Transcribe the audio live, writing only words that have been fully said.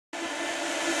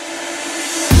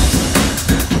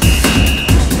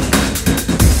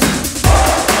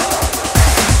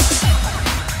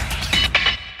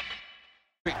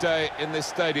day in this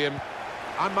stadium.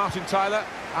 I'm Martin Tyler,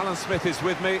 Alan Smith is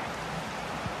with me.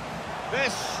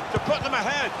 This to put them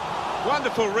ahead.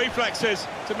 Wonderful reflexes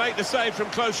to make the save from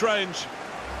close range.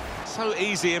 So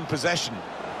easy in possession.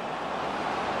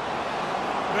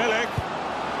 Milik.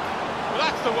 Well,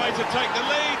 that's the way to take the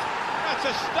lead. That's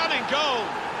a stunning goal.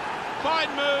 Fine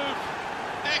move.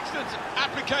 Excellent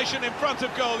application in front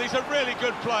of goal. He's a really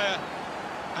good player.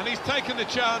 And he's taken the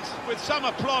chance with some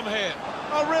aplomb here.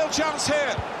 Oh, real chance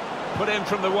here. Put in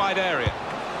from the wide area.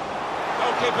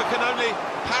 Goalkeeper can only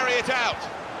parry it out.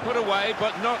 Put away,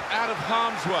 but not out of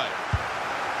harm's way.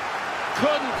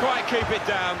 Couldn't quite keep it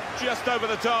down, just over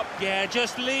the top. Yeah,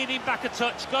 just leaning back a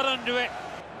touch, got under it.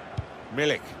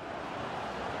 Milik.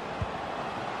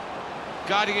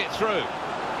 Guiding it through.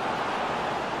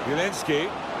 Zielinski.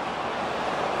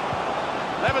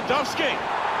 Lewandowski.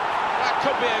 That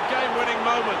could be a game-winning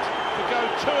moment to go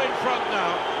 2 in front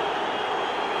now.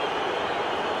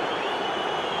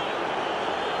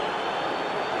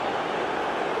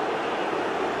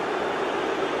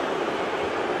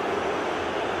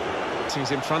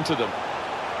 He's in front of them.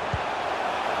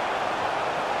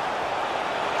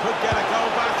 Could get a goal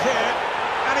back here,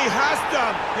 and he has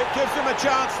done. It gives them a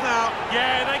chance now.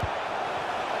 Yeah,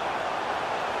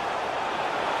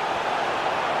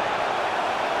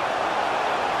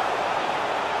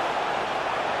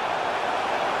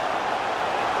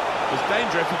 There's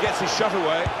danger if he gets his shot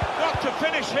away. Got to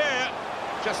finish here.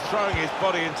 Just throwing his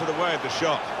body into the way of the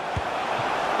shot.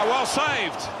 Oh, well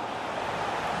saved.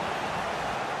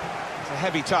 A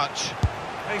heavy touch.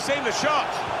 And he's seen the shot.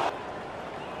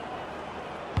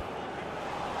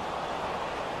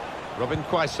 Robin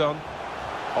Quaison.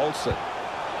 Olsen.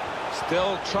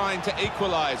 Still trying to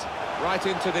equalise right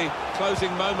into the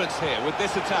closing moments here with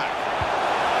this attack.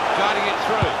 Guiding it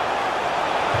through.